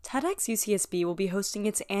TEDx UCSB will be hosting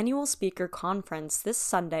its annual speaker conference this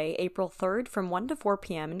Sunday, April 3rd from 1 to 4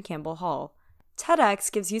 p.m. in Campbell Hall.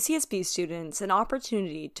 TEDx gives UCSB students an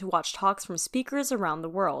opportunity to watch talks from speakers around the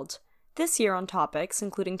world, this year on topics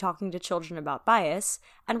including talking to children about bias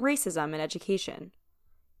and racism in education.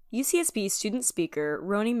 UCSB student speaker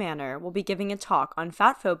Roni Manor will be giving a talk on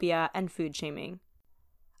fat phobia and food shaming.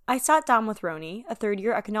 I sat down with Roni, a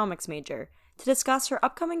third-year economics major, to discuss her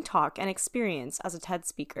upcoming talk and experience as a TED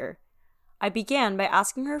speaker. I began by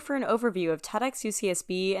asking her for an overview of TEDx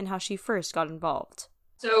UCSB and how she first got involved.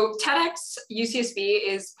 So TEDx UCSB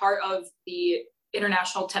is part of the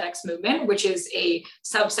International TEDx Movement, which is a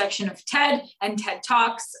subsection of TED and TED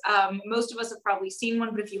Talks. Most of us have probably seen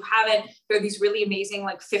one, but if you haven't, there are these really amazing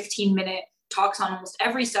 15-minute talks on almost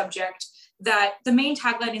every subject that the main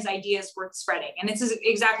tagline is ideas worth spreading. And it's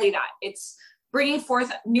exactly that. It's bringing forth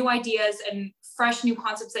new ideas and fresh new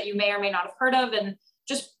concepts that you may or may not have heard of, and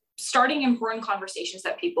just starting important conversations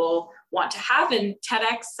that people want to have. And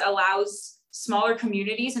TEDx allows smaller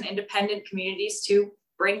communities and independent communities to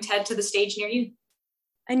bring TED to the stage near you.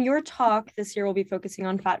 And your talk this year will be focusing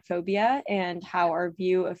on fat phobia and how our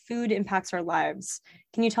view of food impacts our lives.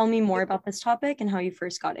 Can you tell me more about this topic and how you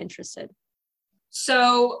first got interested?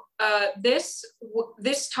 So this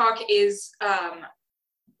talk is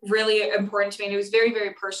really important to me, and it was very,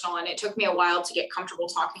 very personal, and it took me a while to get comfortable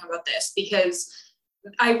talking about this because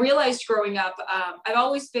I realized growing up, I've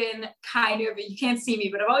always been you can't see me,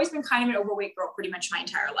 but I've always been kind of an overweight girl pretty much my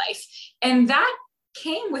entire life. And that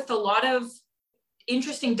came with a lot of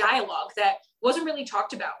interesting dialogue that wasn't really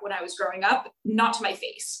talked about when I was growing up, not to my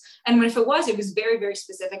face. And if it was very, very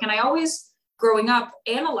specific. And I always, growing up,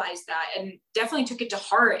 analyzed that and definitely took it to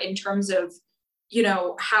heart in terms of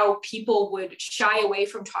how people would shy away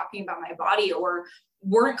from talking about my body or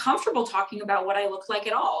weren't comfortable talking about what I looked like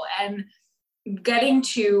at all. And getting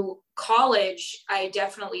to college, I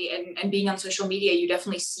definitely, and being on social media, you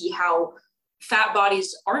definitely see how fat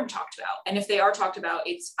bodies aren't talked about. And if they are talked about,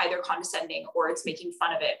 it's either condescending or it's making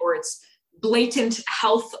fun of it, or it's blatant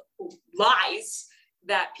health lies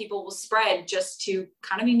that people will spread just to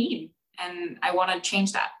kind of be mean. And I want to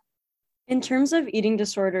change that. In terms of eating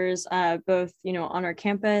disorders, both, on our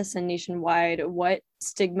campus and nationwide, what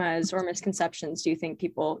stigmas or misconceptions do you think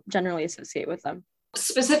people generally associate with them?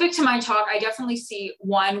 Specific to my talk, I definitely see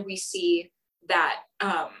we see that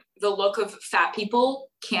the look of fat people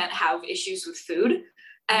can't have issues with food.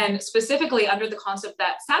 And specifically under the concept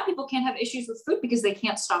that fat people can't have issues with food because they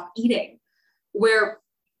can't stop eating, where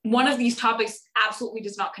one of these topics absolutely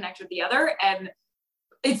does not connect with the other. And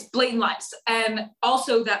it's blatant lies. And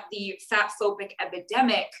also that the fat phobic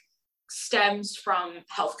epidemic stems from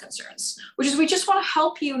health concerns, which is we just want to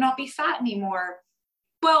help you not be fat anymore.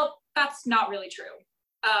 Well, that's not really true.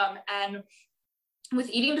 And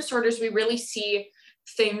with eating disorders, we really see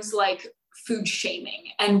things like food shaming.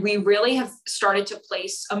 And we really have started to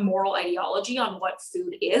place a moral ideology on what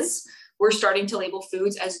food is. We're starting to label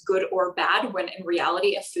foods as good or bad, when in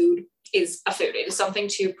reality, a food is a food. It is something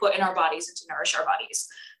to put in our bodies and to nourish our bodies.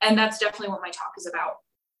 And that's definitely what my talk is about.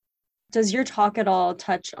 Does your talk at all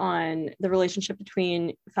touch on the relationship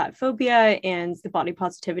between fat phobia and the body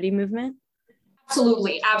positivity movement?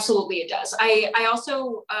 Absolutely it does. I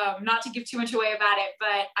also, not to give too much away about it,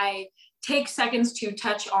 but I take seconds to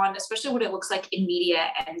touch on, especially what it looks like in media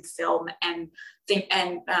and film and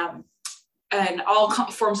all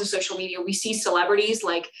forms of social media. We see celebrities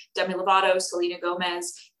like Demi Lovato, Selena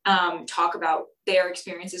Gomez, talk about their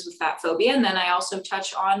experiences with fat phobia. And then I also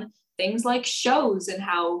touch on things like shows and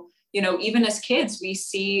how, even as kids, we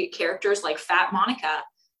see characters like Fat Monica.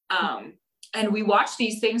 And we watch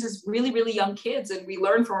these things as really, really young kids. And we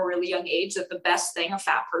learn from a really young age that the best thing a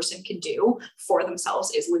fat person can do for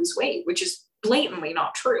themselves is lose weight, which is blatantly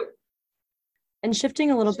not true. And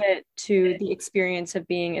shifting a little bit to the experience of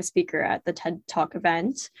being a speaker at the TED Talk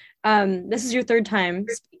event, this is your third time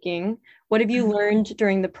speaking. What have you learned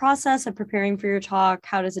during the process of preparing for your talk?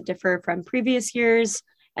 How does it differ from previous years?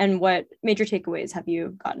 And what major takeaways have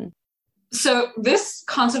you gotten? So this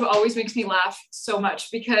concept always makes me laugh so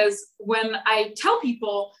much, because when I tell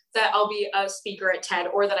people that I'll be a speaker at TED,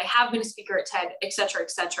 or that I have been a speaker at TED, et cetera,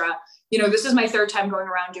 this is my third time going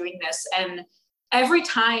around doing this. And every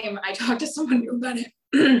time I talk to someone new about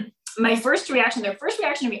it, their first reaction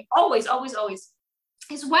to me always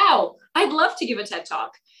is, wow, I'd love to give a TED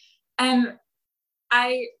Talk. And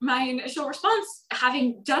my initial response,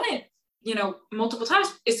 having done it, multiple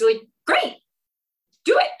times, is like, great,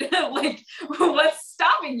 do it. What's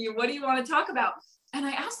stopping you? What do you want to talk about? And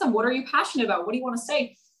I ask them, what are you passionate about? What do you want to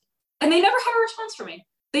say? And they never have a response for me.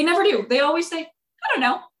 They never do. They always say, I don't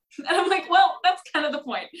know. And I'm like, well, that's kind of the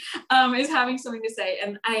point, is having something to say.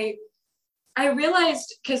 And I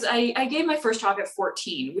realized, because I gave my first talk at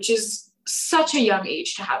 14, which is such a young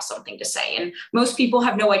age to have something to say. And most people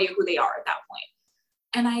have no idea who they are at that point.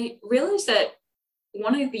 And I realized that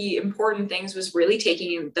one of the important things was really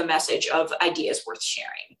taking the message of ideas worth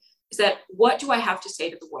sharing. Is that, what do I have to say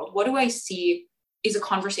to the world? What do I see is a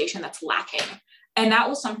conversation that's lacking? And that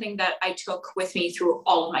was something that I took with me through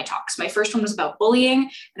all of my talks. My first one was about bullying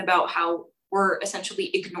and about how we're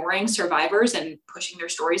essentially ignoring survivors and pushing their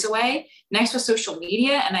stories away. Next was social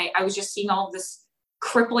media. And I was just seeing all of this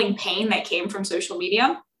crippling pain that came from social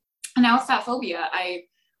media. And now with fat phobia, I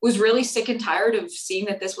was really sick and tired of seeing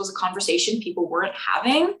that this was a conversation people weren't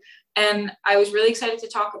having. And I was really excited to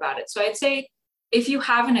talk about it. So I'd say, if you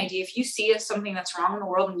have an idea, if you see something that's wrong in the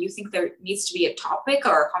world and you think there needs to be a topic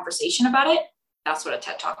or a conversation about it, that's what a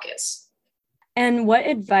TED Talk is. And what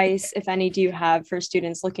advice, if any, do you have for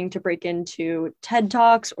students looking to break into TED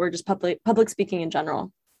Talks or just public speaking in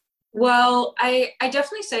general? Well, I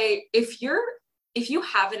definitely say, if you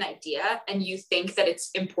have an idea and you think that it's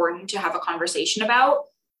important to have a conversation about,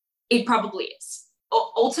 it probably is.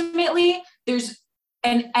 Ultimately, there's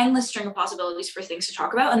an endless string of possibilities for things to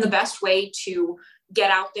talk about. And the best way to get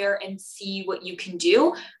out there and see what you can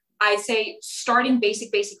do, I say, starting basic,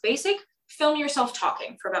 film yourself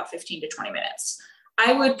talking for about 15 to 20 minutes.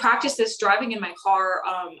 I would practice this driving in my car.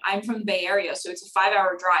 I'm from the Bay Area, so it's a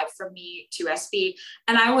 5-hour drive from me to SB.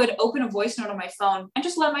 And I would open a voice note on my phone and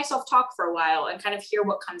just let myself talk for a while and kind of hear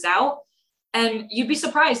what comes out. And you'd be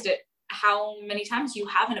surprised at how many times you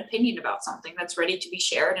have an opinion about something that's ready to be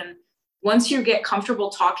shared. And once you get comfortable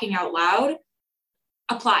talking out loud,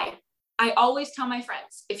 apply. I always tell my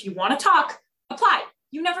friends, if you want to talk, apply.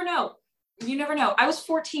 You never know. I was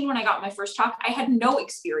 14 when I got my first talk. I had no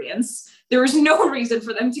experience. There was no reason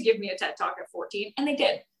for them to give me a TED Talk at 14. And they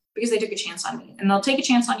did, because they took a chance on me. And they'll take a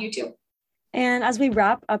chance on you too. And as we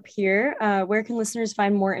wrap up here, where can listeners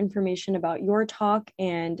find more information about your talk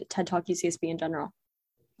and TED Talk UCSB in general?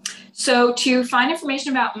 So to find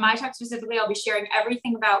information about my talk specifically, I'll be sharing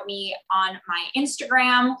everything about me on my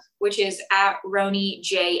Instagram, which is at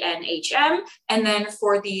RoniJNHM. And then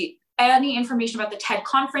for any information about the TED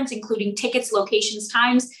conference, including tickets, locations,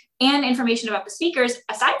 times, and information about the speakers,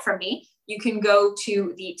 aside from me, you can go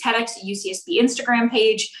to the TEDx UCSB Instagram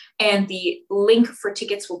page, and the link for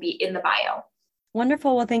tickets will be in the bio.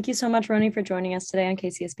 Wonderful. Well, thank you so much, Roni, for joining us today on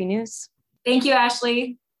KCSB News. Thank you,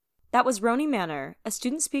 Ashley. That was Roni Manor, a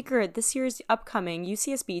student speaker at this year's upcoming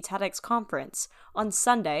UCSB TEDx conference on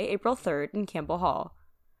Sunday, April 3rd in Campbell Hall.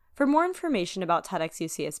 For more information about TEDx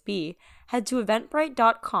UCSB, head to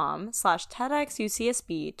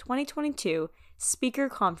eventbrite.com/TEDxUCSB 2022 Speaker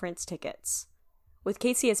Conference Tickets. With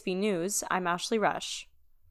KCSB News, I'm Ashley Rush.